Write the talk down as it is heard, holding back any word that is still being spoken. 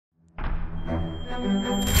Today,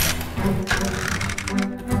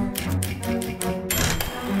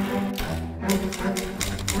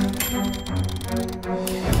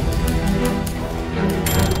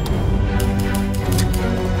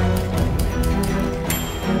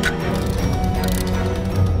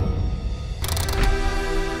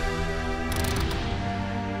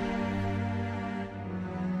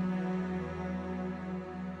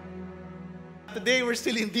 we're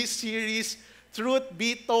still in this series, Truth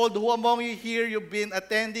Be Told. Who among you here, you've been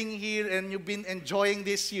attending here and you've been enjoying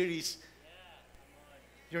this series?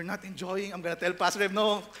 You're not enjoying? I'm going to tell Pastor Rev,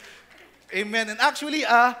 no. Amen. And actually,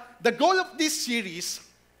 the goal of this series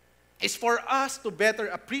is for us to better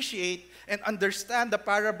appreciate and understand the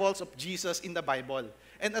parables of Jesus in the Bible.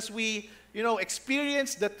 And as we,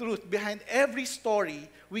 experience the truth behind every story,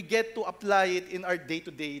 we get to apply it in our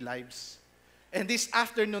day-to-day lives. And this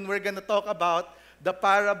afternoon, we're going to talk about the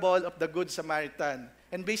parable of the Good Samaritan.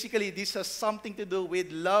 And basically, this has something to do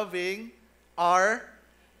with loving our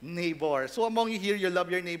neighbor. So among you here, you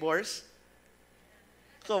love your neighbors?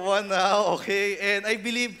 Come on now, okay? And I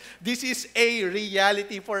believe this is a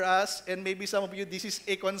reality for us. And maybe some of you, this is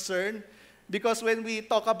a concern. Because when we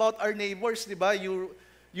talk about our neighbors, diba,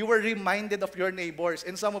 you were reminded of your neighbors.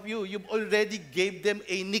 And some of you, you've already gave them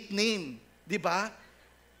a nickname. Diba?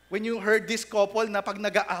 When you heard this couple na pag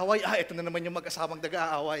nag-aaway, ito na naman yung mag-asamang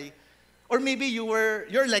nag-aaway. Or maybe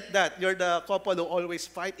you're like that. You're the couple who always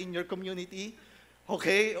fight in your community.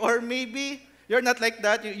 Okay? Or maybe you're not like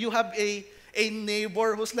that. You have a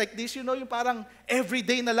neighbor who's like this, yung parang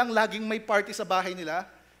everyday na lang laging may party sa bahay nila.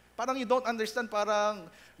 Parang you don't understand, parang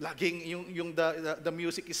laging the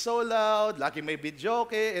music is so loud, laging may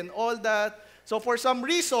videoke and all that. So for some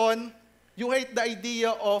reason, you hate the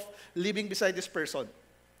idea of living beside this person.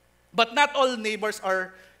 But not all neighbors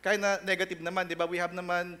are kind of negative naman, di ba? We have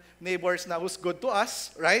naman neighbors na who's good to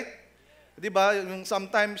us, right? Di ba?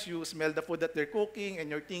 Sometimes you smell the food that they're cooking and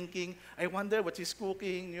you're thinking, I wonder what he's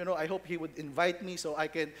cooking. I hope he would invite me so I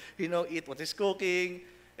can, eat what he's cooking.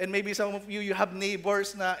 And maybe some of you have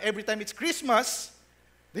neighbors na every time it's Christmas,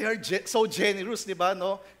 they are so generous, di ba?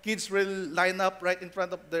 No? Kids will line up right in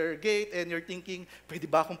front of their gate and you're thinking, pwede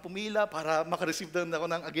ba akong pumila para makareceive doon ako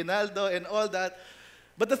ng aguinaldo and all that.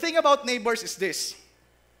 But the thing about neighbors is this.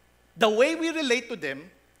 The way we relate to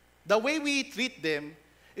them, the way we treat them,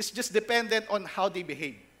 is just dependent on how they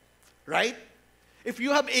behave. Right? If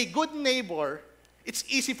you have a good neighbor, it's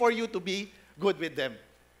easy for you to be good with them.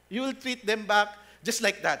 You will treat them back just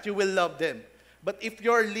like that. You will love them. But if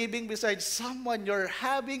you're living beside someone you're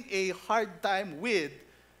having a hard time with,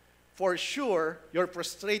 for sure, you're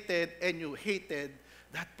frustrated and you hated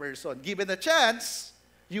that person. Given a chance,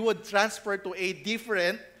 you would transfer to a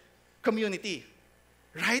different community.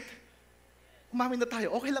 Right? Umamin na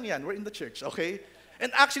tayo. Okay lang yan. We're in the church, okay?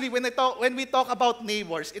 And actually, when we talk about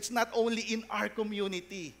neighbors, it's not only in our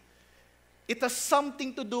community. It has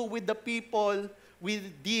something to do with the people we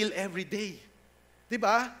deal every day.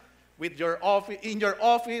 Diba? With your office, in your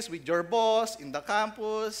office, with your boss, in the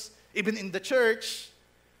campus, even in the church.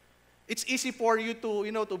 It's easy for you to,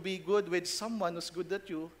 to be good with someone who's good at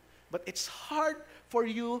you, but it's hard for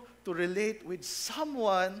you to relate with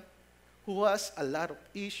someone who has a lot of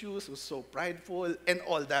issues, who's so prideful, and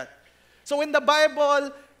all that. So when the Bible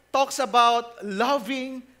talks about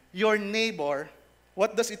loving your neighbor,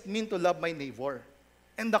 what does it mean to love my neighbor?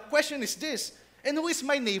 And the question is this, and who is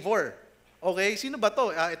my neighbor? Okay, sino ba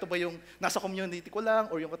to? Ito ba yung nasa community ko lang,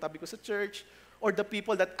 or yung katabi ko sa church, or the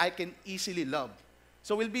people that I can easily love?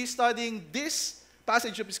 So we'll be studying this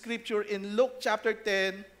passage of Scripture in Luke chapter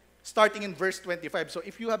 10, starting in verse 25. So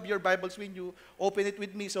if you have your Bibles with you, open it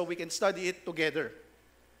with me so we can study it together.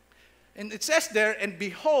 And it says there, and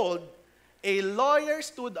behold, a lawyer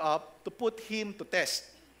stood up to put him to test,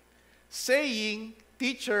 saying,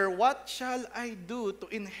 Teacher, what shall I do to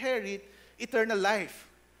inherit eternal life?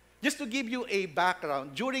 Just to give you a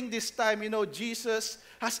background, during this time, Jesus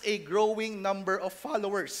has a growing number of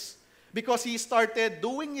followers because he started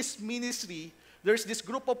doing his ministry. There's this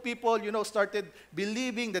group of people, started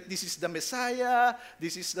believing that this is the Messiah,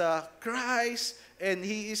 this is the Christ, and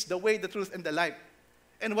he is the way, the truth, and the life.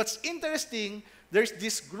 And what's interesting, there's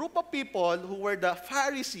this group of people who were the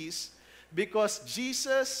Pharisees, because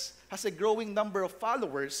Jesus has a growing number of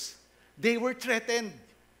followers, they were threatened.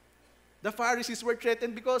 The Pharisees were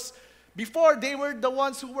threatened because before they were the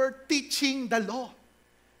ones who were teaching the law.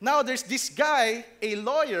 Now there's this guy, a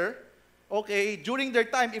lawyer. Okay, during their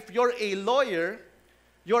time, if you're a lawyer,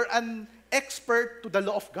 you're an expert to the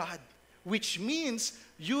law of God, which means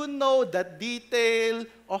you know the detail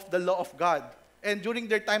of the law of God. And during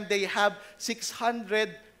their time, they have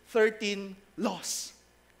 613 laws.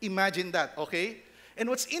 Imagine that, okay? And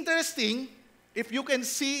what's interesting, if you can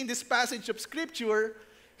see in this passage of Scripture,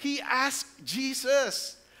 he asked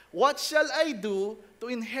Jesus, what shall I do to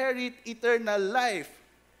inherit eternal life?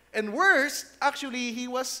 And worse, actually, he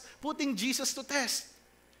was putting Jesus to test.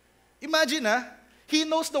 Imagine, he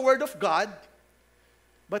knows the Word of God,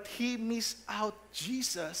 but he missed out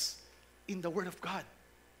Jesus in the Word of God.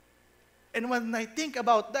 And when I think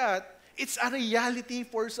about that, it's a reality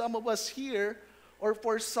for some of us here or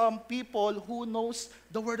for some people who knows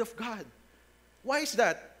the Word of God. Why is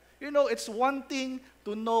that? It's one thing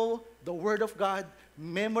to know the Word of God,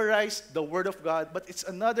 memorize the Word of God, but it's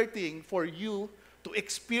another thing for you to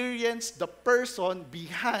experience the person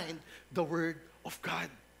behind the Word of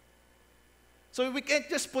God. So we can't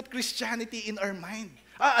just put Christianity in our mind.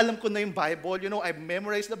 Alam ko na yung Bible. I've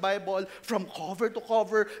memorized the Bible from cover to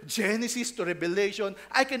cover, Genesis to Revelation.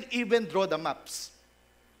 I can even draw the maps.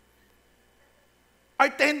 Our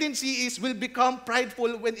tendency is we'll become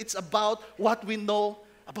prideful when it's about what we know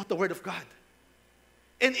about the Word of God.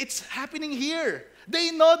 And it's happening here. They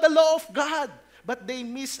know the law of God, but they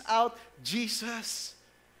miss out Jesus.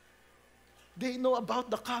 They know about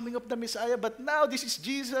the coming of the Messiah, but now this is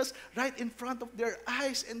Jesus right in front of their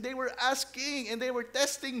eyes, and they were asking, and they were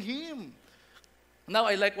testing him. Now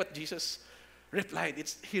I like what Jesus replied.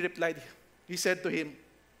 He said to him,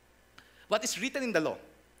 what is written in the law?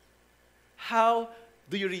 How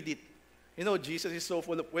do you read it? Jesus is so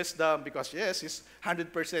full of wisdom because, yes, he's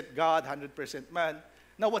 100% God, 100% man.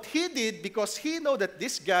 Now what he did, because he know that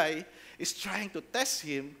this guy is trying to test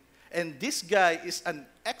him, and this guy is an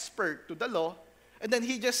expert to the law, and then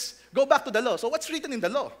he just go back to the law. So what's written in the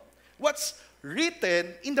law? What's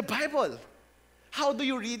written in the Bible? How do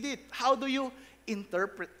you read it? How do you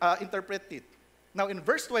interpret it? Now in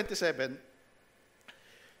verse 27,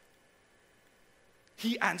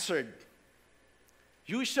 he answered,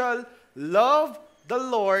 you shall love the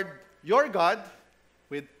Lord your God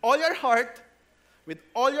with all your heart, with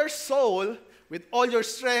all your soul, with all your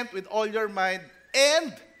strength, with all your mind,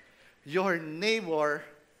 and your neighbor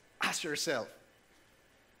as yourself.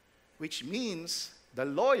 Which means the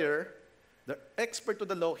lawyer, the expert to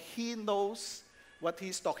the law, he knows what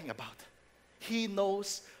he's talking about. He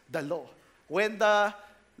knows the law. When the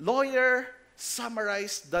lawyer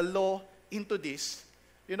summarized the law into this,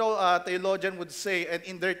 theologian would say, and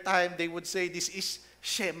in their time they would say this is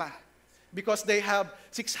Shema. Because they have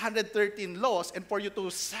 613 laws, and for you to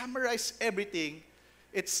summarize everything,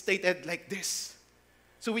 it's stated like this.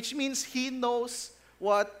 So which means he knows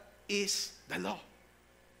what is the law.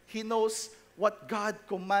 He knows what God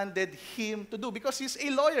commanded him to do because he's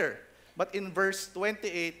a lawyer. But in verse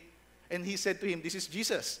 28, and he said to him, this is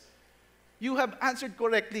Jesus, you have answered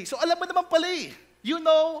correctly. So alam mo naman pala eh. You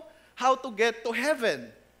know how to get to heaven.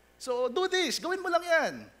 So do this. Gawin mo lang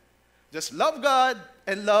yan. Just love God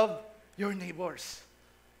and love your neighbors.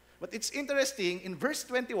 But it's interesting, in verse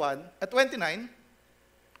 29,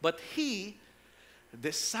 but he,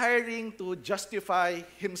 desiring to justify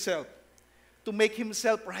himself, to make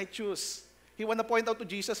himself righteous. He want to point out to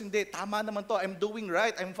Jesus, hindi, tama naman to, I'm doing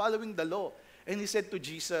right, I'm following the law. And he said to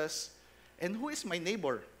Jesus, and who is my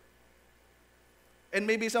neighbor? And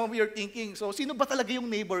maybe some of you are thinking, so sino ba talaga yung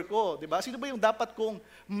neighbor ko? Diba? Sino ba yung dapat kong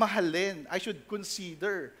mahalin? I should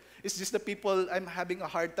consider. Is this the people I'm having a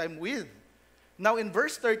hard time with? Now in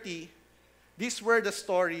verse 30, this is where the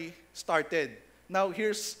story started. Now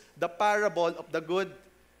here's the parable of the good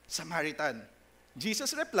Samaritan.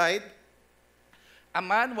 Jesus replied, a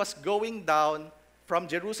man was going down from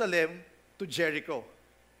Jerusalem to Jericho.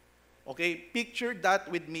 Okay, picture that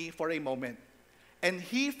with me for a moment. And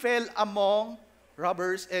he fell among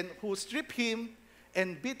robbers and who stripped him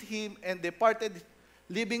and beat him and departed,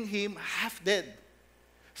 leaving him half dead.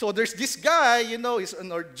 So there's this guy, he's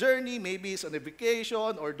on a journey, maybe he's on a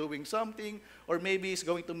vacation or doing something, or maybe he's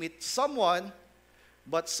going to meet someone,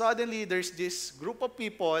 but suddenly there's this group of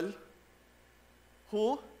people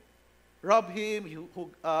who rob him,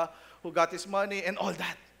 who got his money, and all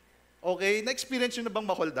that. Okay, na-experience yun na bang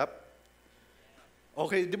ma-hold up?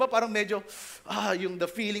 Okay, di ba parang medyo, the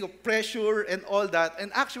feeling of pressure and all that. And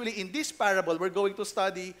actually, in this parable, we're going to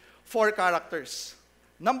study 4 characters.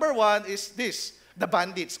 Number 1 is this, the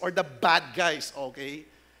bandits or the bad guys, okay?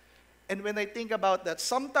 And when I think about that,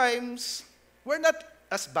 sometimes, we're not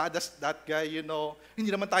as bad as that guy,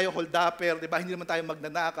 Hindi naman tayo hold-upper, di ba? Hindi naman tayo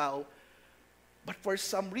magnanakaw. But for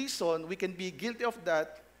some reason, we can be guilty of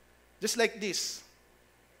that, just like this.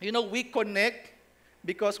 We connect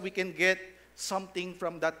because we can get something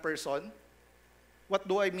from that person. What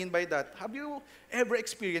do I mean by that? Have you ever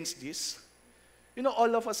experienced this?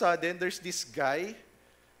 All of a sudden, there's this guy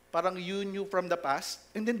parang you knew from the past,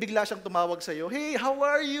 and then bigla siyang tumawag sa'yo, "Hey, how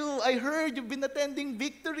are you? I heard you've been attending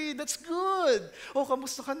Victory. That's good. Oh,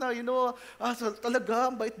 kamusta ka na?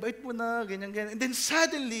 Talaga, ang bait-bait mo na, ganyan. And then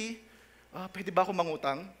suddenly, pwede ba ako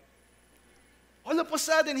mangutang? All of a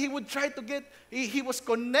sudden, he would try to he was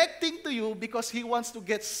connecting to you because he wants to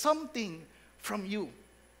get something from you.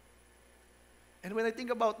 And when I think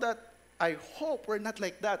about that, I hope we're not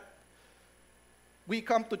like that. We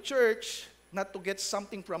come to church not to get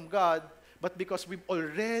something from God, but because we've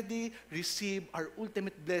already received our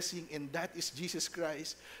ultimate blessing, and that is Jesus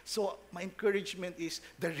Christ. So my encouragement is,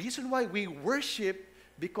 the reason why we worship,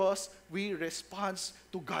 because we respond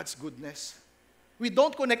to God's goodness. We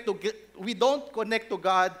don't connect to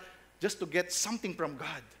God just to get something from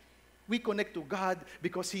God. We connect to God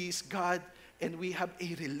because He is God, and we have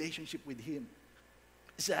a relationship with Him.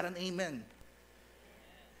 Is that an amen?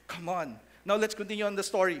 Come on. Now let's continue on the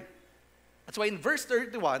story. That's why in verse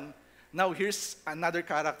 31, now here's another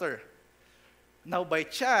character. Now by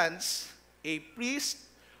chance, a priest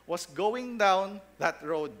was going down that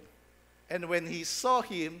road. And when he saw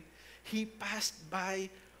him, he passed by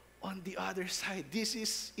on the other side. This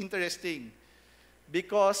is interesting.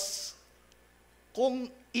 Because kung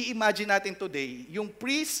i-imagine natin today, yung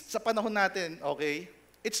priest sa panahon natin, okay,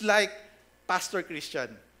 it's like Pastor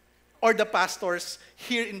Christian or the pastors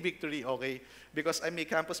here in Victory, okay? Because I'm a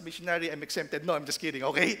campus missionary, I'm exempted. No, I'm just kidding,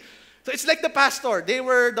 okay? So it's like the pastor. They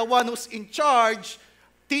were the one who's in charge,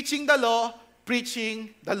 teaching the law,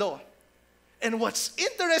 preaching the law. And what's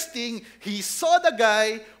interesting, he saw the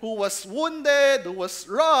guy who was wounded, who was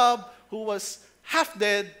robbed, who was half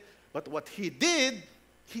dead. But what he did,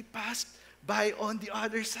 he passed by on the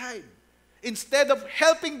other side. Instead of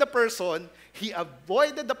helping the person, he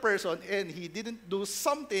avoided the person and he didn't do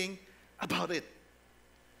something about it.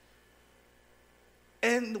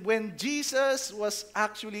 And when Jesus was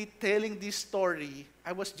actually telling this story,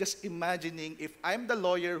 I was just imagining, if I'm the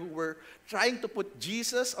lawyer who were trying to put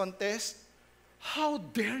Jesus on test, how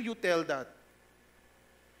dare you tell that?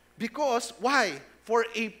 Because, why? For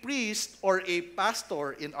a priest or a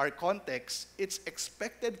pastor in our context, it's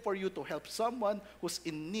expected for you to help someone who's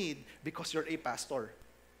in need because you're a pastor.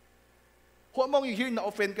 Who among you here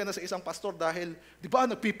na-offend ka na sa isang pastor dahil, di ba,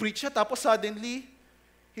 nagpipreach siya, tapos suddenly,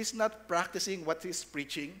 he's not practicing what he's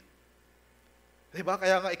preaching. Diba?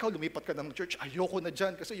 Kaya nga ikaw, lumipat ka ng church, ayoko na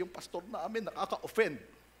dyan kasi yung pastor namin nakaka-offend.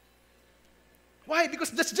 Why? Because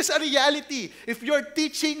that's just a reality. If you're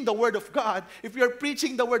teaching the Word of God, if you're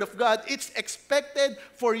preaching the Word of God, it's expected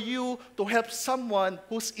for you to help someone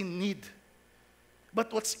who's in need.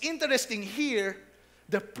 But what's interesting here,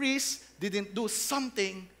 the priest didn't do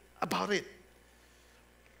something about it.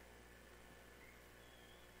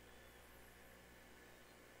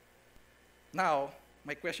 Now,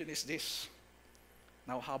 my question is this.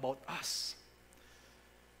 Now, how about us?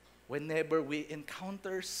 Whenever we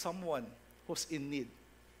encounter someone who's in need,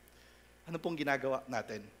 ano pong ginagawa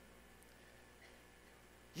natin?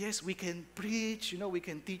 Yes, we can preach, we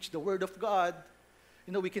can teach the Word of God.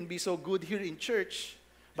 We can be so good here in church.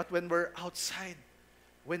 But when we're outside,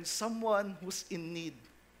 when someone who's in need,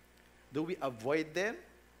 do we avoid them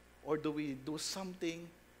or do we do something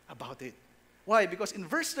about it? Why? Because in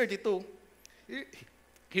verse 32,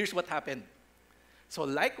 here's what happened. So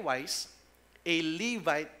likewise, a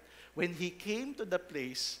Levite, when he came to the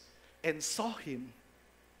place and saw him,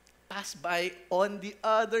 passed by on the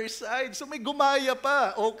other side. So may gumaya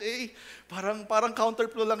pa, okay? Parang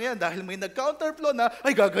counterflow lang yan. Dahil may nag-counterflow na,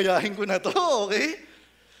 ay gagayahin ko na to, okay?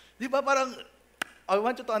 Di ba parang, I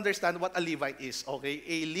want you to understand what a Levite is, okay?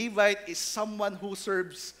 A Levite is someone who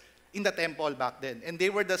serves in the temple back then. And they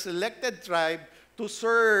were the selected tribe to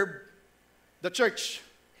serve the church.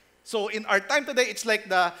 So in our time today, it's like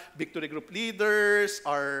the Victory Group leaders,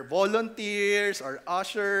 our volunteers, our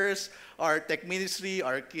ushers, our tech ministry,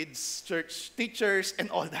 our kids' church teachers,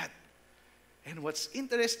 and all that. And what's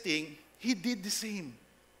interesting, he did the same.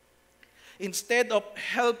 Instead of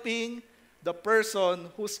helping the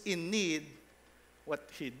person who's in need, what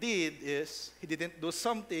he did is, he didn't do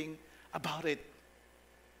something about it.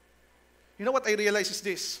 You know what I realize is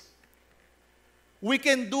this. We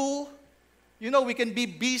can be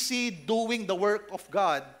busy doing the work of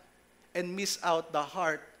God and miss out the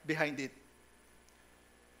heart behind it.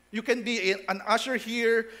 You can be an usher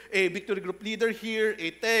here, a Victory Group leader here,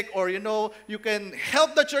 a tech, or you can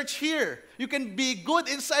help the church here. You can be good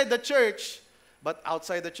inside the church, but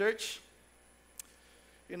outside the church,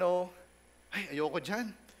 ay, ayoko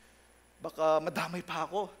dyan. Baka madamay pa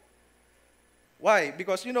ako. Why?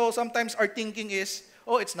 Because, sometimes our thinking is,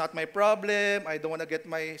 oh, it's not my problem. I don't want to get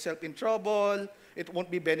myself in trouble. It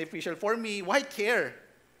won't be beneficial for me. Why care?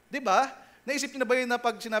 Di ba? Naisip niyo na ba yun na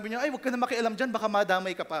pag sinabi niya, ay, huwag ka na makialam dyan, baka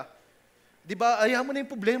madamay ka pa. Di ba? Ayaw mo na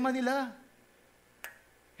yung problema nila.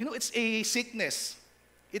 It's a sickness.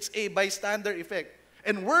 It's a bystander effect.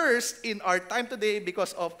 And worse, in our time today,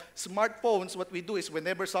 because of smartphones, what we do is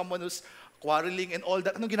whenever someone who's quarreling and all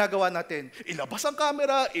that, anong ginagawa natin? Ilabas ang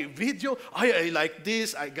camera, i-video, I like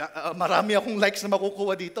this, marami akong likes na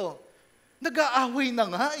makukuha dito. Nag-aaway na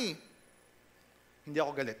nga eh. Hindi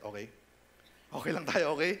ako galit, okay? Okay lang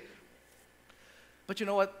tayo, okay? But you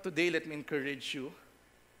know what? Today, let me encourage you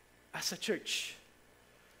as a church.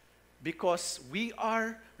 Because we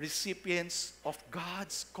are recipients of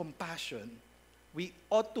God's compassion, we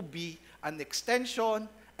ought to be an extension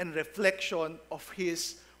and reflection of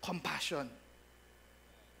His compassion.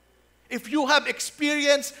 If you have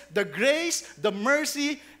experienced the grace, the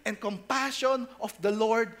mercy, and compassion of the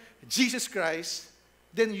Lord Jesus Christ,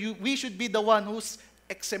 then we should be the one who's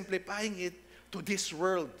exemplifying it to this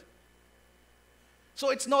world. So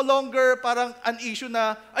it's no longer parang an issue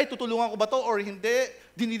na, ay, tutulungan ko ba to or hindi?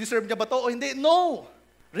 Dinideserve niya ba to o hindi? No!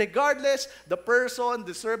 Regardless, the person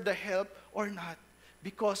deserve the help or not.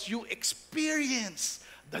 Because you experience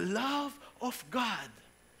the love of God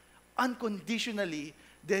unconditionally,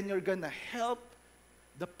 then you're gonna help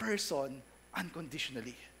the person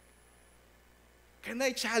unconditionally. Can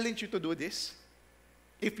I challenge you to do this?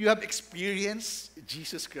 If you have experienced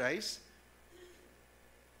Jesus Christ,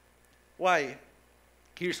 why?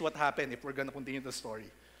 Here's what happened if we're gonna continue the story.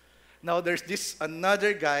 Now there's this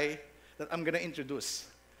another guy that I'm gonna introduce.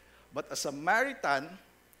 But a Samaritan,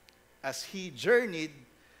 as he journeyed,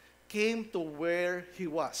 came to where he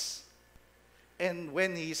was. And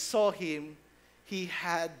when he saw him, he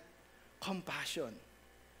had compassion.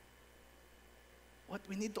 What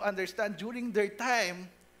we need to understand, during their time,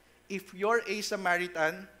 if you're a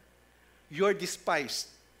Samaritan, you're despised.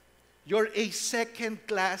 You're a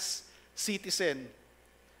second-class citizen.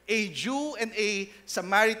 A Jew and a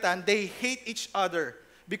Samaritan, they hate each other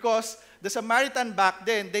because the Samaritan back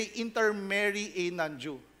then, they intermarry a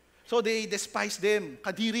non-Jew. So they despise them.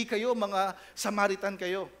 Kadiri kayo, mga Samaritan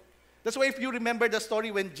kayo. That's why if you remember the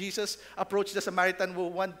story when Jesus approached the Samaritan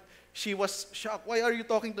woman, she was shocked. Why are you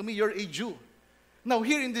talking to me? You're a Jew. Now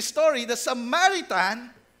here in this story, the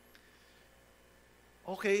Samaritan,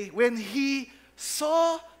 when he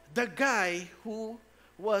saw the guy who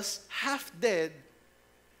was half dead,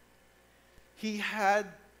 he had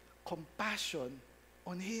compassion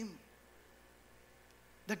on him.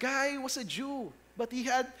 The guy was a Jew, but he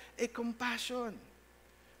had a compassion.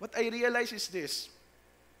 What I realize is this.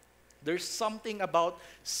 There's something about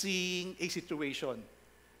seeing a situation.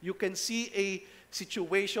 You can see a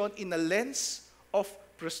situation in a lens of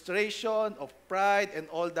frustration, of pride, and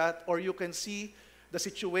all that, or you can see the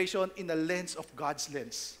situation in a lens of God's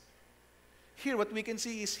lens. Here, what we can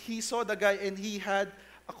see is he saw the guy and he had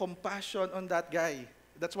a compassion on that guy.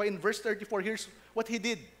 That's why in verse 34, here's what he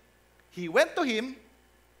did. He went to him,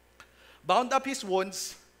 bound up his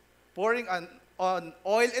wounds, pouring on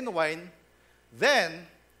oil and wine. Then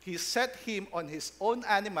he set him on his own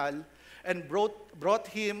animal and brought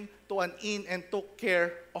him to an inn and took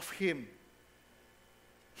care of him.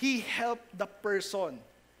 He helped the person,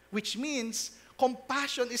 which means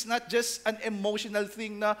compassion is not just an emotional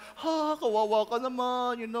thing na, kawawa ka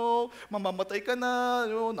naman, mamamatay ka na,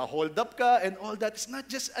 na-hold up ka, and all that. It's not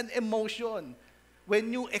just an emotion.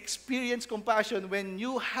 When you experience compassion, when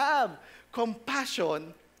you have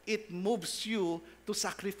compassion, it moves you to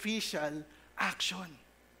sacrificial action.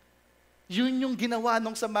 Yun yung ginawa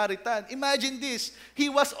ng Samaritan. Imagine this. He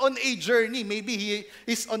was on a journey. Maybe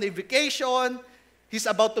he's on a vacation, he's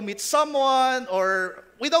about to meet someone, or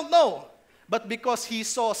we don't know. But because he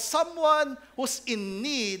saw someone who's in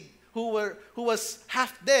need, who was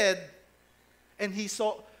half dead, and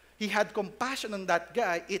he had compassion on that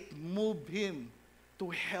guy, it moved him to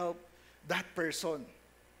help that person.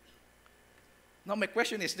 Now my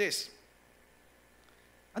question is this.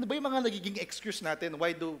 Ano ba yung mga nagiging excuse natin?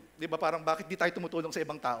 Di ba parang bakit di tayo tumutulong sa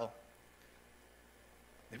ibang tao?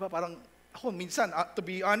 Di ba parang, ako minsan, to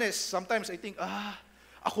be honest, sometimes I think,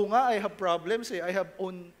 ako nga, I have problems I have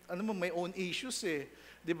my own issues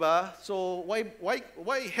Di ba? So,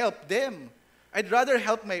 why help them? I'd rather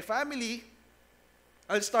help my family.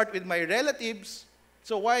 I'll start with my relatives.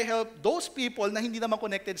 So, why help those people na hindi naman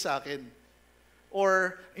connected sa akin?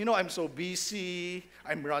 Or, I'm so busy,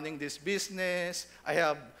 I'm running this business, I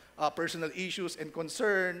have personal issues and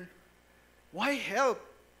concern. Why help?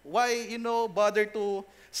 Why, bother to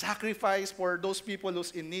sacrifice for those people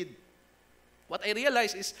who's in need? What I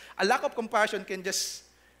realize is a lack of compassion can just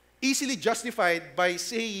easily justified by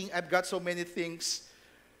saying, I've got so many things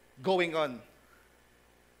going on.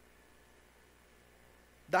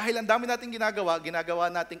 Dahil ang dami nating ginagawa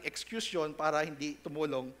nating excuse yun para hindi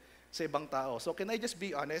tumulong sa ibang tao. So can I just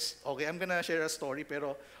be honest? Okay, I'm gonna share a story,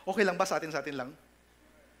 pero okay lang ba sa atin lang?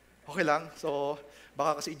 Okay lang? So,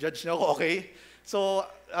 baka kasi i-judge niyo ako, okay? So,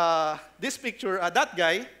 this picture, that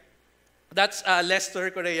guy, that's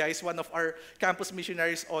Lester Correa. He's one of our campus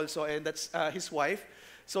missionaries also, and that's his wife.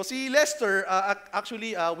 So, si Lester,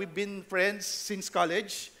 actually, we've been friends since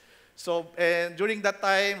college. So, and during that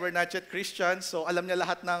time, we're not yet Christians. So, alam niya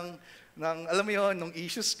lahat ng alam mo yun, ng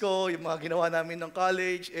issues ko, yung mga ginawa namin ng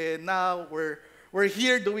college. And now, we're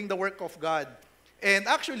here doing the work of God. And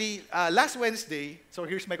actually, last Wednesday, so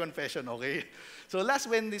here's my confession, okay? So last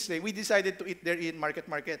Wednesday, we decided to eat there in Market.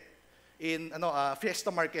 In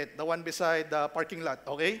Fiesta Market, the one beside the parking lot,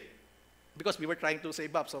 okay? Because we were trying to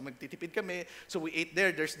save up, so magtitipid kami. So we ate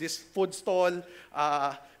there. There's this food stall,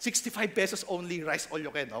 65 pesos only, rice all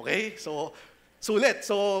you can, okay? So, sulit.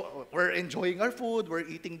 So, we're enjoying our food, we're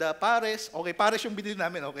eating the pares. Okay, pares yung binili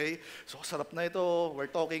namin, okay? So, sarap na ito, we're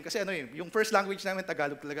talking. Kasi yung first language namin,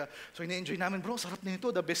 Tagalog talaga. So, ina-enjoy namin, bro, sarap na ito,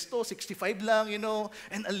 the best to, 65 lang,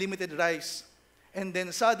 and unlimited rice. And then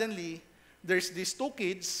suddenly, there's these two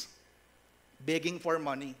kids begging for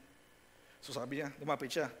money. So, sabi niya, lumapit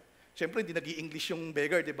siya. Siyempre, hindi nag-i-English yung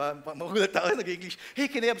beggar, di ba? Magulat ako, nag-i-English. Hey,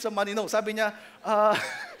 can I have some money? No, sabi niya,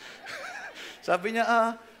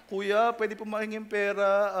 Kuya, pwede po mahinging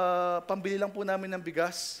pera, pambili lang po namin ng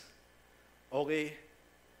bigas. Okay,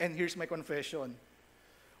 and here's my confession.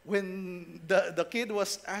 When the kid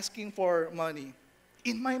was asking for money,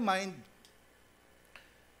 in my mind,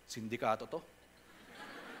 sindikato to.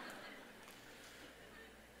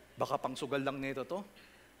 Baka pang sugal lang nito to.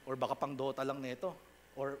 Or baka pang dota lang nito.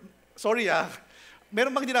 Or, sorry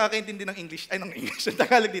meron bang hindi nakakaintindi ng English, ng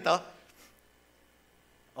Tagalog dito?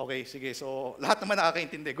 Okay, sige. So, lahat naman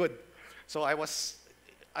nakakaintindi. Good. So, I was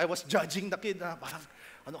judging the kid. Parang,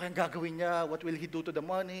 ano kayang gagawin niya? What will he do to the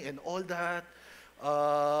money? And all that.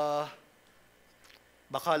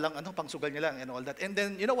 Baka lang, pangsugal niya lang and all that. And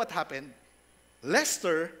then, you know what happened?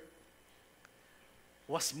 Lester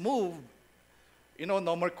was moved.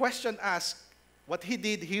 No more question asked. What he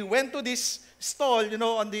did, he went to this stall,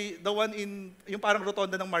 on the one in, yung parang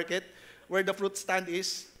rotonda ng market, where the fruit stand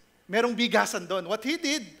is. Merong bigasan doon. What he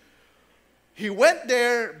did, he went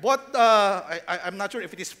there, bought, I'm not sure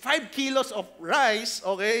if it is 5 kilos of rice,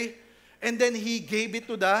 okay? And then he gave it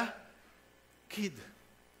to the kid.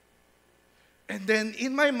 And then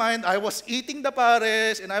in my mind, I was eating the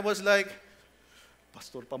pares, and I was like,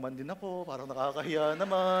 pastor pa man din ako, parang nakakahiya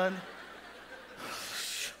naman.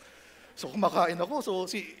 So kumakain ako. So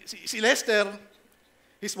si Lester,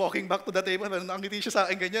 he's walking back to the table, nakangiti siya sa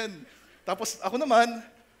akin ganyan. Tapos ako naman,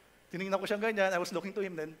 tinignan ko siyang ganyan. I was looking to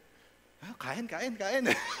him then, kain.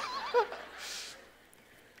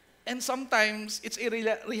 And sometimes, it's a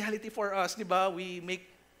reality for us, di ba? We make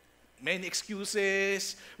many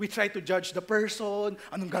excuses. We try to judge the person.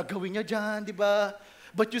 Anong gagawin niya dyan, di ba?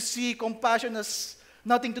 But you see, compassion has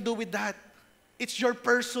nothing to do with that. It's your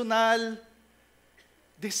personal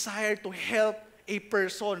desire to help a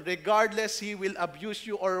person, regardless he will abuse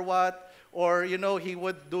you or what, or, he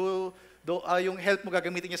would do yung help mo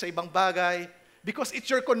gagamitin niya sa ibang bagay, because it's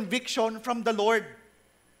your conviction from the Lord.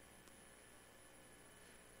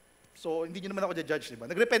 So, hindi niyo naman ako judge, di ba?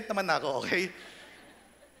 Nag-repent naman ako, okay?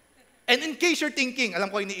 And in case you're thinking,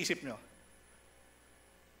 alam ko iniisip niyo,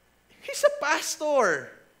 he's a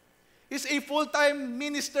pastor. He's a full-time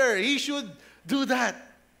minister. He should do that.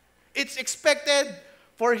 It's expected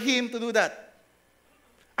for him to do that.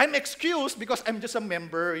 I'm excused because I'm just a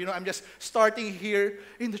member. I'm just starting here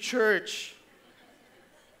in the church.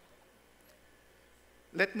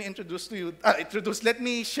 Let me let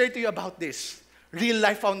me share to you about this. Real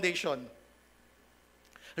Life Foundation.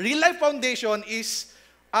 Real Life Foundation is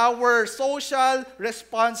our social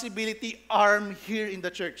responsibility arm here in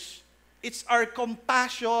the church. It's our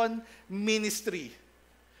compassion ministry.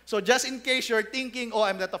 So just in case you're thinking,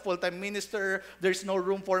 I'm not a full-time minister, there's no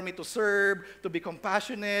room for me to serve, to be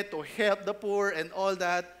compassionate, to help the poor, and all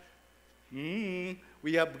that,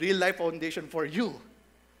 we have Real Life Foundation for you.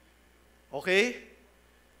 Okay?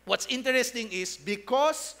 What's interesting is,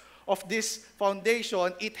 because of this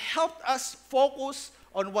foundation, it helped us focus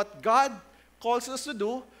on what God calls us to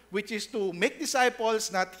do, which is to make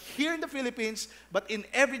disciples, not here in the Philippines, but in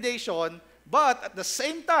every nation. But at the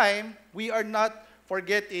same time, we are not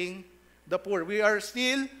forgetting the poor. We are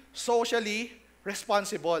still socially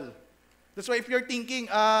responsible. That's why if you're thinking,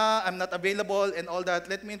 I'm not available and all that,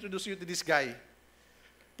 let me introduce you to this guy.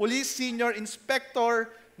 Police Senior Inspector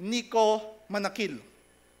Nico Manakil.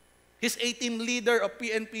 He's a team leader of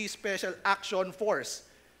PNP Special Action Force.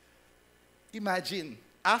 Imagine,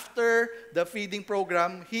 after the feeding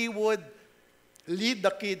program, he would lead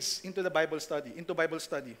the kids into Bible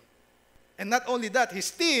study. And not only that, his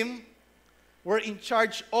team were in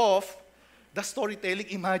charge of the storytelling.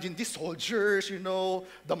 Imagine these soldiers,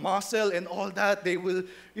 the muscle and all that. They will,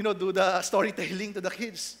 do the storytelling to the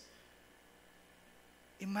kids.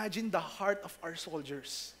 Imagine the heart of our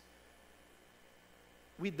soldiers.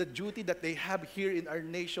 With the duty that they have here in our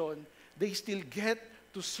nation, they still get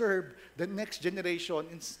to serve the next generation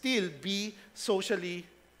and still be socially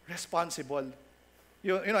responsible.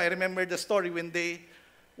 I remember the story when they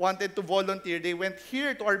wanted to volunteer. They went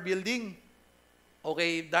here to our building.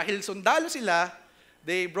 Okay, dahil sundalo sila,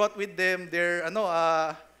 they brought with them their,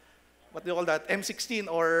 what do you call that? M16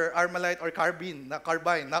 or Armalite or carbine,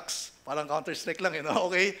 Nux. Parang Counter-Strike lang,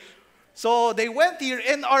 okay? So they went here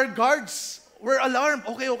and our guards were alarmed.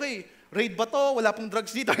 Okay, raid ba to? Wala pong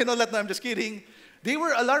drugs dito. No, I'm just kidding. They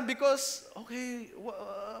were alarmed because,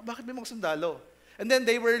 bakit may mga sundalo? And then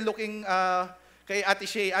they were looking kay Ate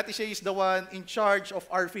Shay. Ate Shay is the one in charge of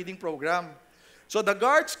our feeding program. So the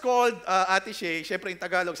guards called Ate Shay. Siyempre in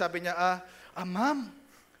Tagalog, sabi niya, ma'am,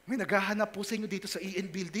 may naghahanap po sa inyo dito sa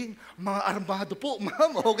EN building. Mga armado po,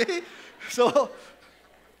 ma'am, okay? So,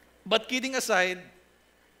 but kidding aside,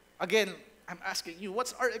 again, I'm asking you,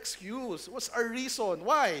 what's our excuse? What's our reason?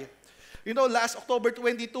 Why? Last October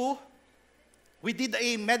 22, we did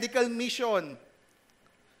a medical mission.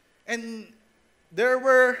 And there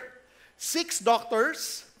were 6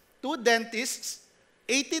 doctors, 2 dentists,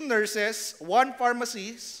 18 nurses, 1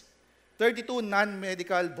 pharmacist, 32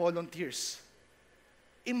 non-medical volunteers.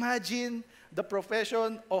 Imagine the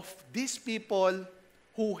profession of these people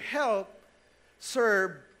who help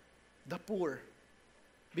serve the poor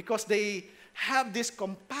because they have this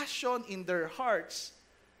compassion in their hearts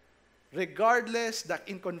regardless the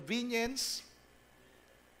inconvenience,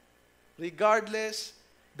 regardless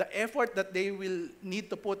the effort that they will need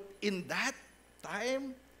to put in that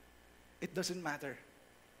time, it doesn't matter.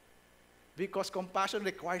 Because compassion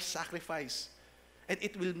requires sacrifice. And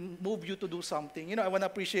it will move you to do something. I want to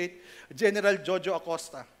appreciate General Jojo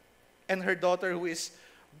Acosta and her daughter who is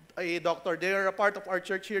a doctor. They are a part of our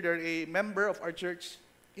church here. They're a member of our church.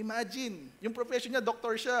 Imagine, yung profession niya,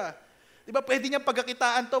 doctor siya. Diba, pwede niya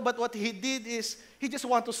pagkakitaan to, but what he did is, he just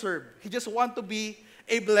want to serve. He just want to be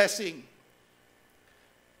a blessing.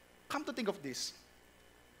 Come to think of this.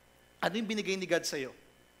 Ano yung binigay ni God sa'yo?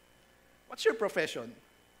 What's your profession?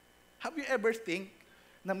 Have you ever think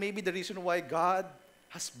na maybe the reason why God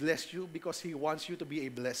has blessed you because He wants you to be a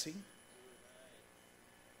blessing?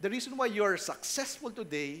 The reason why you're successful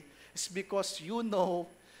today is because you know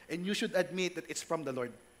and you should admit that it's from the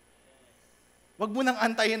Lord. Wag mo nang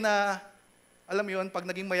antayin na, alam mo yun, pag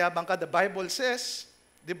naging mayabang ka, the Bible says,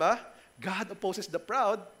 di ba? God opposes the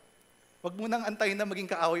proud. Wag mo nang antayin na maging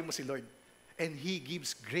kaaway mo si Lord. And He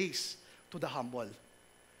gives grace to the humble.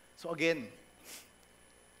 So again,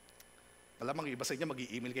 malamang yung iba sa inyo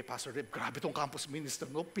mag-i-email kay Pastor Reb, grabe tong campus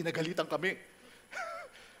minister, no? Pinagalitan kami.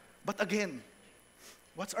 But again,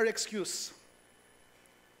 what's our excuse?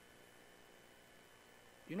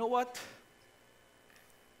 You know what?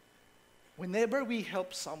 Whenever we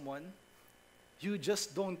help someone, you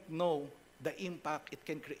just don't know the impact it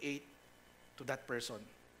can create to that person.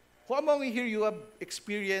 Who among you here you have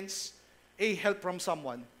experienced a help from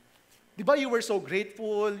someone? Di ba you were so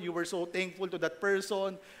grateful, you were so thankful to that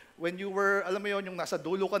person, when you were, alam mo yun, yung nasa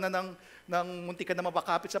dulo ka na ng munti ka na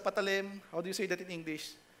mabakapit sa patalim. How do you say that in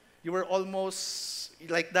English? You were almost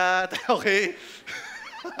like that, okay?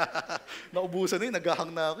 Naubusan na yun,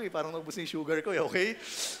 naghahang na ako eh. Parang naubusan yung sugar ko eh, okay?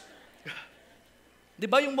 Di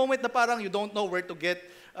ba yung moment na parang you don't know where to get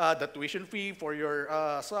the tuition fee for your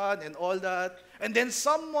son and all that. And then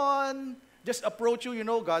someone just approach you,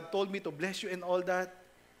 God told me to bless you and all that.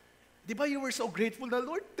 Di ba you were so grateful na,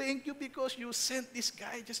 Lord, thank you because you sent this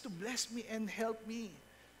guy just to bless me and help me.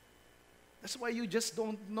 That's why you just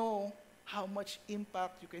don't know how much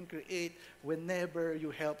impact you can create whenever you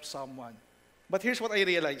help someone. But here's what I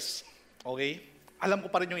realize, okay? Alam ko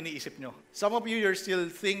pa rin yung iniisip nyo. Some of you, you're still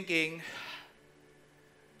thinking,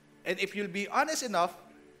 and if you'll be honest enough,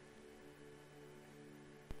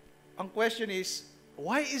 ang question is,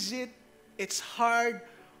 why is it's hard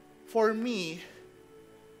for me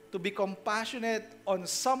to be compassionate on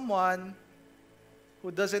someone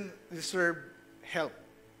who doesn't deserve help?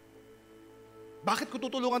 Bakit ko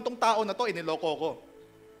tutulungan tong tao na to? Iniloko ko.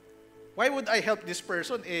 Why would I help this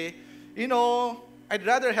person? I'd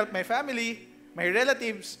rather help my family, my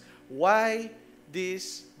relatives. Why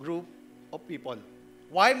this group of people?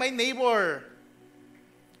 Why my neighbor?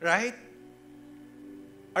 Right?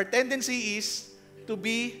 Our tendency is to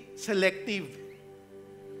be selective.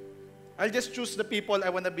 I'll just choose the people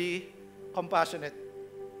I want to be compassionate.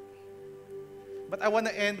 But I want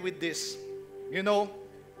to end with this. You know,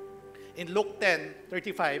 in Luke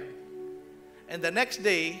 10:35, and the next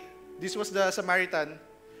day, this was the Samaritan,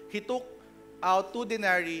 he took out 2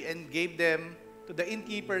 denarii and gave them to the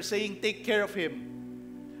innkeeper, saying, "Take care of him,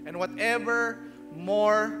 and whatever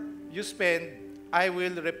more you spend, I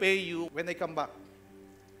will repay you when I come back."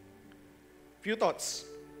 Few thoughts.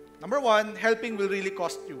 Number 1, helping will really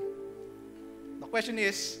cost you. The question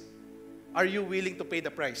is, are you willing to pay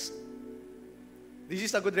the price? This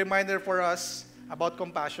is a good reminder for us about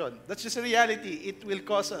compassion. That's just a reality. It will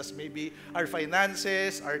cost us maybe our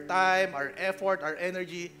finances, our time, our effort, our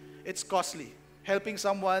energy. It's costly. Helping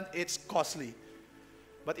someone, it's costly.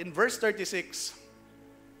 But in verse 36,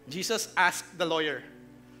 Jesus asked the lawyer,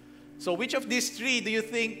 "So which of these 3 do you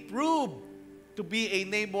think proved to be a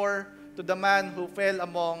neighbor to the man who fell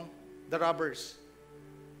among the robbers?"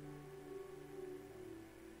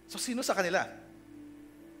 So sino sa kanila?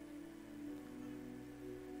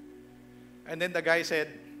 And then the guy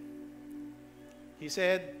said,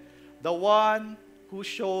 "The one who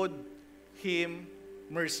showed him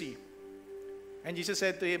mercy." And Jesus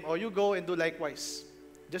said to him, "Oh, you go and do likewise.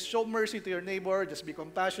 Just show mercy to your neighbor, just be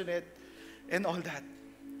compassionate, and all that."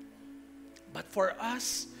 But for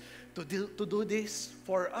us to do this,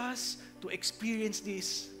 for us to experience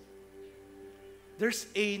this, there's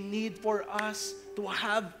a need for us to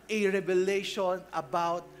have a revelation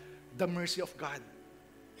about the mercy of God.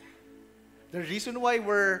 The reason why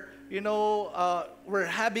we're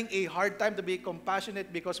having a hard time to be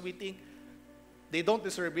compassionate because we think they don't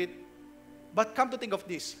deserve it. But come to think of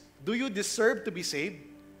this, do you deserve to be saved?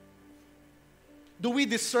 Do we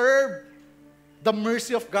deserve the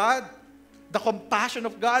mercy of God, the compassion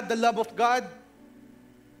of God, the love of God?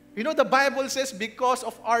 You know, the Bible says because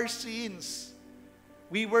of our sins,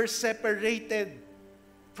 we were separated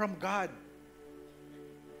from God.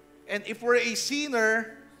 And if we're a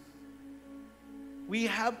sinner, we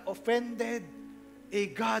have offended a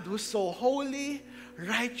God who's so holy,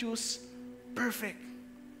 righteous, perfect.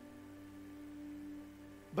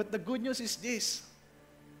 But the good news is this: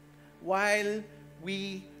 while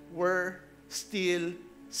we were still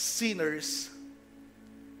sinners,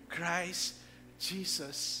 Christ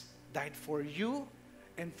Jesus died for you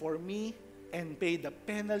and for me and paid the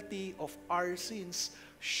penalty of our sins,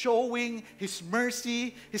 showing His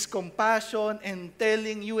mercy, His compassion, and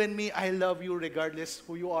telling you and me, "I love you regardless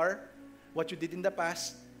who you are, what you did in the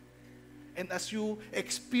past." And as you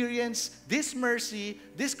experience this mercy,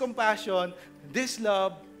 this compassion, this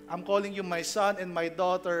love, I'm calling you my son and my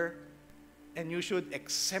daughter, and you should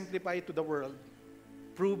exemplify to the world,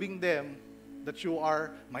 proving them that you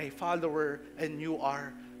are my follower and you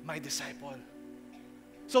are my disciple.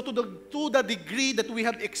 So to the degree that we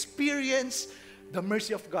have experienced the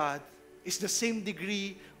mercy of God, is the same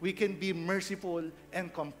degree we can be merciful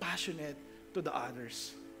and compassionate to the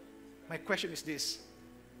others. My question is this: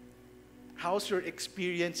 how's your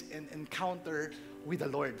experience and encounter with the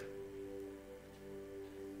Lord?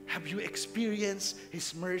 Have you experienced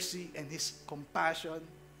His mercy and His compassion?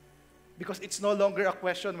 Because it's no longer a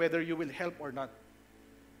question whether you will help or not.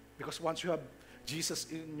 Because once you have Jesus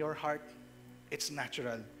in your heart, it's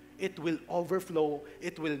natural. It will overflow.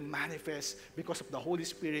 It will manifest because of the Holy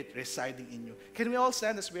Spirit residing in you. Can we all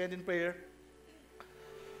stand as we end in prayer?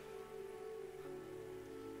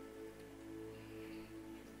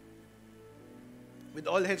 With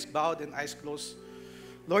all heads bowed and eyes closed,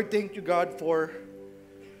 Lord, thank you, God, for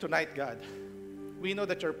tonight, God. We know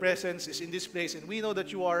that your presence is in this place, and we know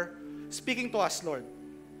that you are speaking to us, Lord.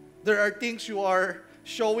 There are things you are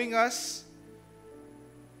showing us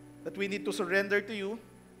that we need to surrender to you.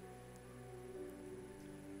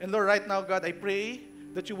 And Lord, right now, God, I pray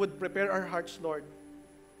that you would prepare our hearts, Lord.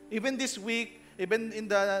 Even this week, even in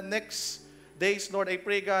the next days, Lord, I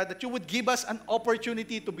pray, God, that you would give us an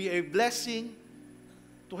opportunity to be a blessing,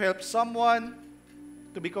 to help someone,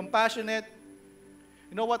 to be compassionate.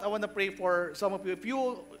 You know what? I want to pray for some of you.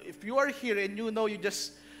 If you are here and you know you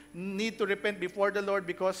just need to repent before the Lord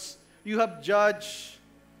because you have judged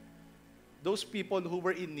those people who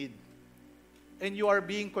were in need, and you are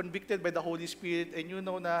being convicted by the Holy Spirit, and you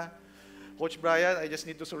know na, Coach Brian, I just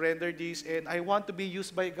need to surrender this, and I want to be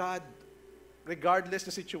used by God, regardless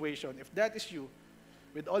the situation. If that is you,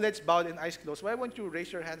 with all heads bowed and eyes closed, why won't you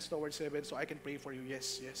raise your hands towards heaven so I can pray for you?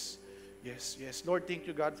 Yes, yes, yes, yes. Lord, thank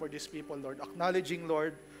you, God, for these people, Lord. Acknowledging,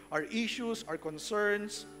 Lord, our issues, our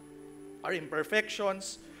concerns, our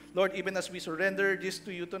imperfections. Lord, even as we surrender this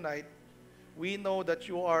to you tonight, we know that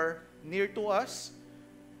you are near to us.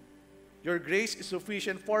 Your grace is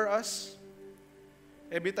sufficient for us.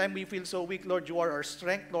 Every time we feel so weak, Lord, you are our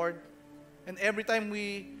strength, Lord. And every time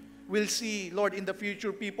we will see, Lord, in the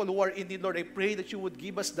future, people who are in need, Lord, I pray that you would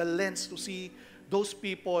give us the lens to see those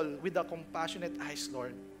people with the compassionate eyes,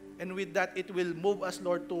 Lord. And with that, it will move us,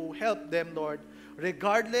 Lord, to help them, Lord,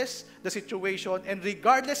 regardless the situation and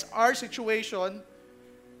regardless our situation,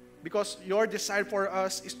 because your desire for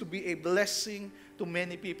us is to be a blessing to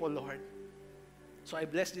many people, Lord. So I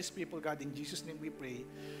bless these people, God. In Jesus' name we pray.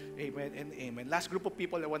 Amen and amen. Last group of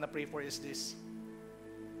people I want to pray for is this.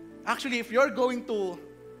 Actually, if you're going to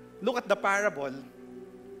look at the parable,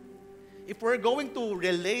 if we're going to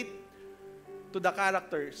relate to the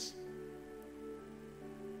characters,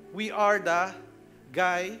 we are the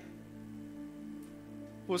guy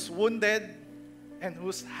who's wounded and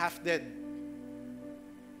who's half dead.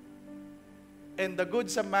 And the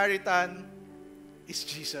Good Samaritan is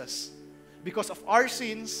Jesus. Because of our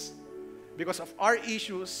sins, because of our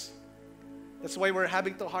issues, that's why we're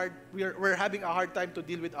having a hard time to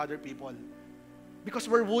deal with other people. Because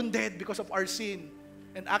we're wounded because of our sin.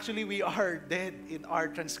 And actually, we are dead in our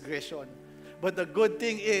transgression. But the good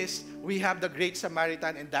thing is, we have the great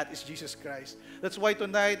Samaritan, and that is Jesus Christ. That's why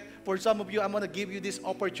tonight, for some of you, I'm going to give you this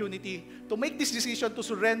opportunity to make this decision to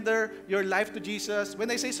surrender your life to Jesus. When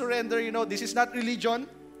I say surrender, this is not religion.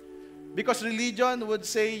 Because religion would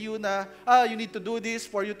say you need to do this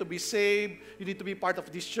for you to be saved. You need to be part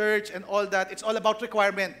of this church and all that. It's all about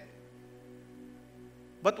requirement.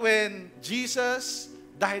 But when Jesus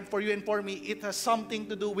died for you and for me, it has something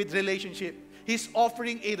to do with relationship. He's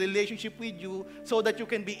offering a relationship with you so that you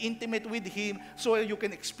can be intimate with Him, so you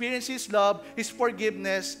can experience His love, His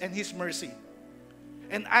forgiveness, and His mercy.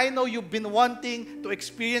 And I know you've been wanting to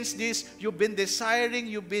experience this. You've been desiring,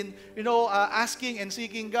 you've been, asking and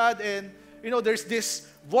seeking God. And, there's this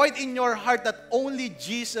void in your heart that only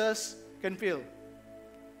Jesus can fill.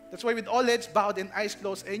 That's why with all heads bowed and eyes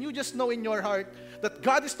closed, and you just know in your heart that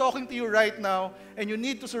God is talking to you right now, and you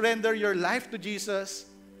need to surrender your life to Jesus.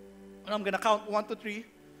 And I'm going to count 1 to 3.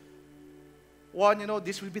 1,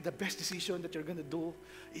 this will be the best decision that you're going to do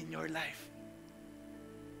in your life.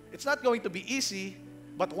 It's not going to be easy,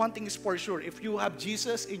 but one thing is for sure. If you have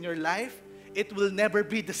Jesus in your life, it will never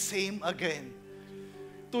be the same again.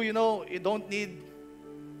 2, you don't need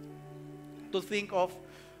to think of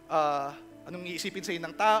anong iisipin sa'yo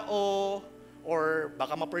ng tao, or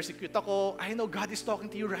baka ma-persecute ako. I know God is talking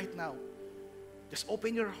to you right now. Just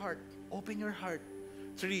open your heart. Open your heart.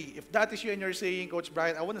 3, if that is you and you're saying, Coach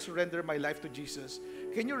Brian, I want to surrender my life to Jesus,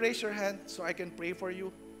 can you raise your hand so I can pray for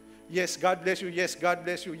you? Yes, God bless you. Yes, God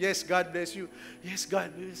bless you. Yes, God bless you. Yes,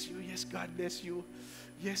 God bless you. Yes, God bless you.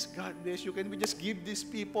 Yes, God bless you. Can we just give these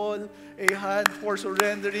people a hand for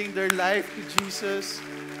surrendering their life to Jesus?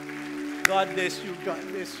 God bless you. God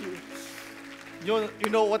bless you. You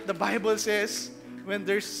know what the Bible says? When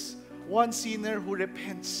there's one sinner who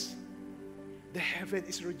repents, the heaven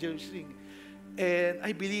is rejoicing. And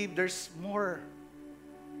I believe there's more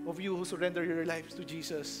of you who surrender your lives to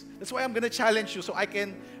Jesus. That's why I'm going to challenge you so I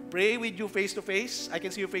can pray with you face to face. I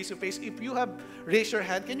can see you face to face. If you have raised your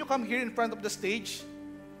hand, can you come here in front of the stage?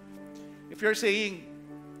 If you're saying,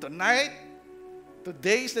 tonight,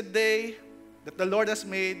 today is the day that the Lord has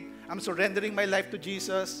made, I'm surrendering my life to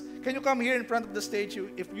Jesus. Can you come here in front of the stage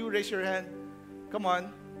if you raise your hand? Come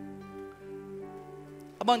on.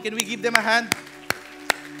 Come on, can we give them a hand?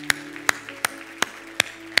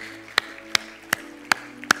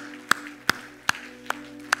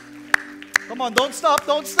 Come on, don't stop,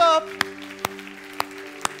 don't stop.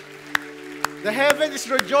 The heaven is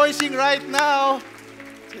rejoicing right now.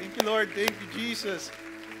 Thank you, Lord. Thank you, Jesus.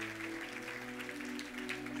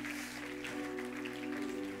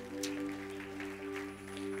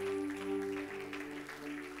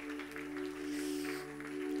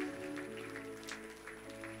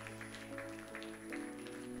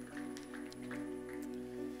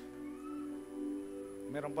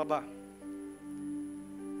 Meron pa ba?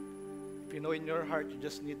 If you know in your heart, you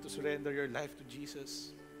just need to surrender your life to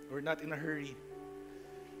Jesus. We're not in a hurry.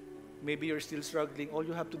 Maybe you're still struggling. All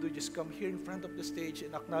you have to do is just come here in front of the stage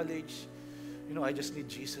and acknowledge, I just need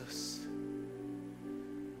Jesus.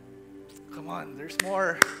 Come on, there's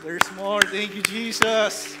more. There's more. Thank you,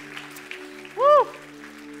 Jesus. Woo!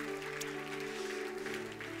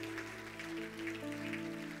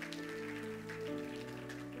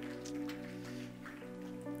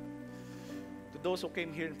 Those who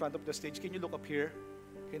came here in front of the stage, can you look up here?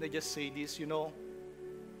 Can I just say this?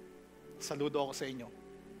 Saludo ako sa inyo.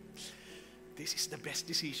 This is the best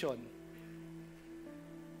decision.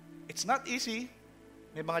 It's not easy.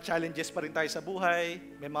 May mga challenges pa rin tayo sa buhay.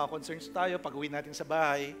 May mga concerns tayo pag uwi natin sa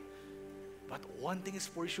bahay. But one thing is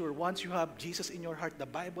for sure, once you have Jesus in your heart, the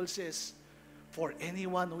Bible says, for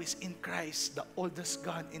anyone who is in Christ, the old has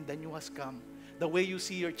gone and the new has come. The way you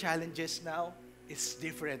see your challenges now is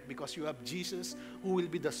different because you have Jesus who will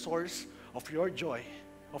be the source of your joy,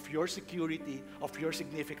 of your security, of your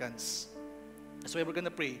significance. That's why we're going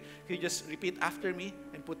to pray. Can you just repeat after me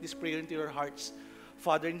and put this prayer into your hearts?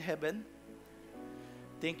 Father in heaven,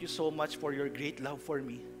 thank you so much for your great love for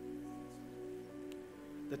me.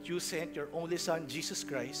 That you sent your only Son, Jesus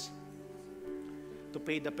Christ, to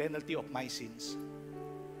pay the penalty of my sins.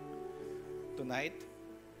 Tonight,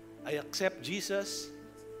 I accept Jesus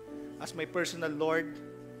as my personal Lord,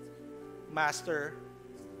 Master,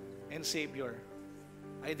 and Savior.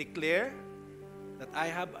 I declare that I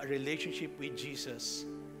have a relationship with Jesus.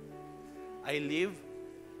 I live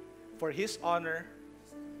for His honor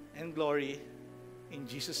and glory. In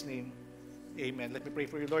Jesus' name, amen. Let me pray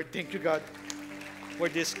for you, Lord. Thank you, God, for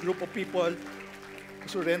this group of people who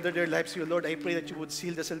surrender their lives to you, Lord. I pray that you would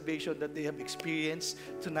seal the salvation that they have experienced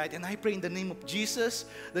tonight. And I pray in the name of Jesus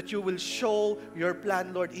that you will show your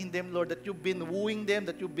plan, Lord, in them, Lord, that you've been wooing them,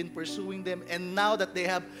 that you've been pursuing them. And now that they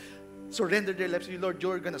have surrendered their lives to you, Lord,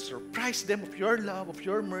 you're going to surprise them of your love, of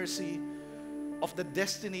your mercy, of the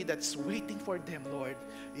destiny that's waiting for them, Lord.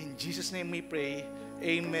 In Jesus' name we pray.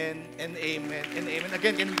 Amen and amen and amen.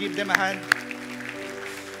 Again, can we give them a hand?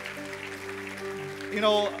 You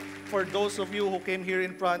know, for those of you who came here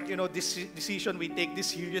in front, you know, this decision, we take this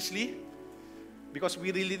seriously because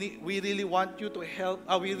we really want you to help.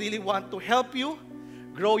 We really want to help you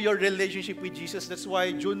grow your relationship with Jesus. That's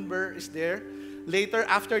why Junber is there. Later,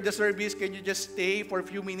 after the service, can you just stay for a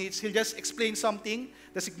few minutes? He'll just explain something,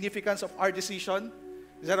 the significance of our decision.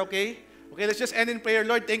 Is that okay? Okay, let's just end in prayer.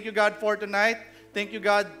 Lord, thank you, God, for tonight. Thank you,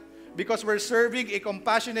 God, because we're serving a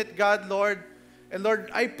compassionate God, Lord. And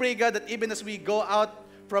Lord, I pray, God, that even as we go out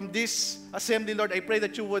from this assembly, Lord, I pray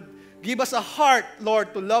that you would give us a heart,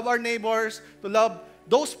 Lord, to love our neighbors, to love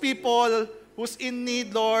those people who's in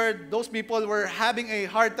need, Lord. Those people were having a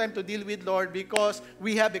hard time to deal with, Lord, because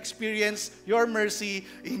we have experienced your mercy.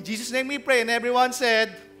 In Jesus' name we pray. And everyone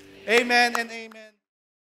said, amen and amen.